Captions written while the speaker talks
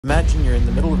Imagine you're in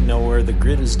the middle of nowhere, the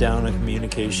grid is down and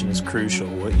communication is crucial.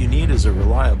 What you need is a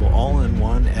reliable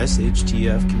all-in-one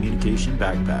SHTF communication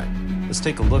backpack. Let's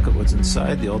take a look at what's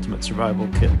inside the ultimate survival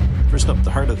kit. First up, the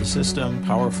heart of the system,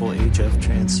 powerful HF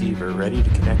transceiver ready to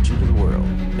connect you to the world.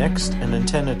 Next, an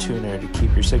antenna tuner to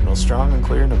keep your signal strong and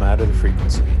clear no matter the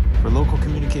frequency. For local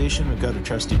communication, we've got a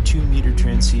trusty 2-meter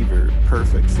transceiver,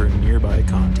 perfect for nearby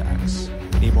contacts.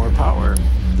 Need more power?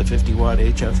 The 50-watt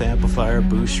HF amplifier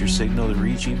boosts your signal to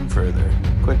reach even further.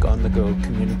 Quick on-the-go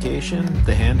communication,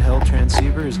 the handheld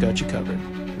transceiver has got you covered.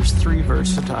 There's 3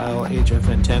 versatile HF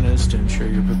antennas to ensure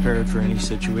you're prepared for any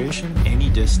situation,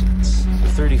 any distance.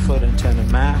 The 30-foot antenna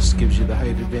mast gives you the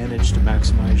height advantage to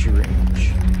maximize your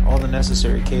range. All the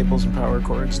necessary cables and power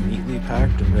cords neatly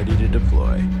packed and ready to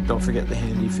deploy. Don't forget the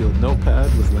handy field notepad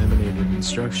with laminated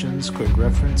instructions, quick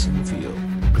reference in the field.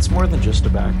 It's more than just a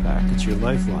backpack, it's your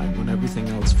lifeline when everything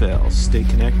else fails. Stay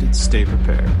connected, stay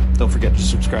prepared. Don't forget to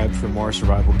subscribe for more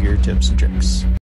survival gear tips and tricks.